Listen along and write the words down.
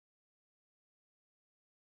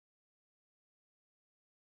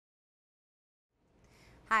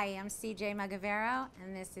Hi, I'm CJ Magavero,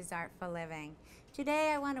 and this is Artful Living.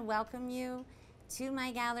 Today I want to welcome you to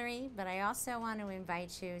my gallery, but I also want to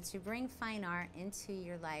invite you to bring fine art into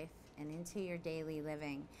your life and into your daily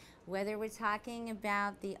living. Whether we're talking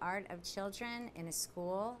about the art of children in a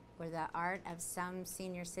school, or the art of some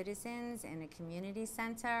senior citizens in a community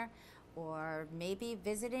center, or maybe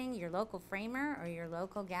visiting your local framer or your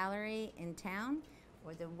local gallery in town,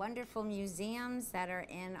 or the wonderful museums that are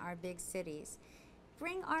in our big cities.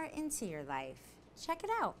 Bring art into your life. Check it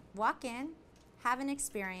out. Walk in, have an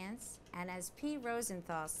experience, and as P.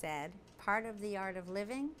 Rosenthal said, part of the art of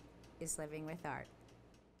living is living with art.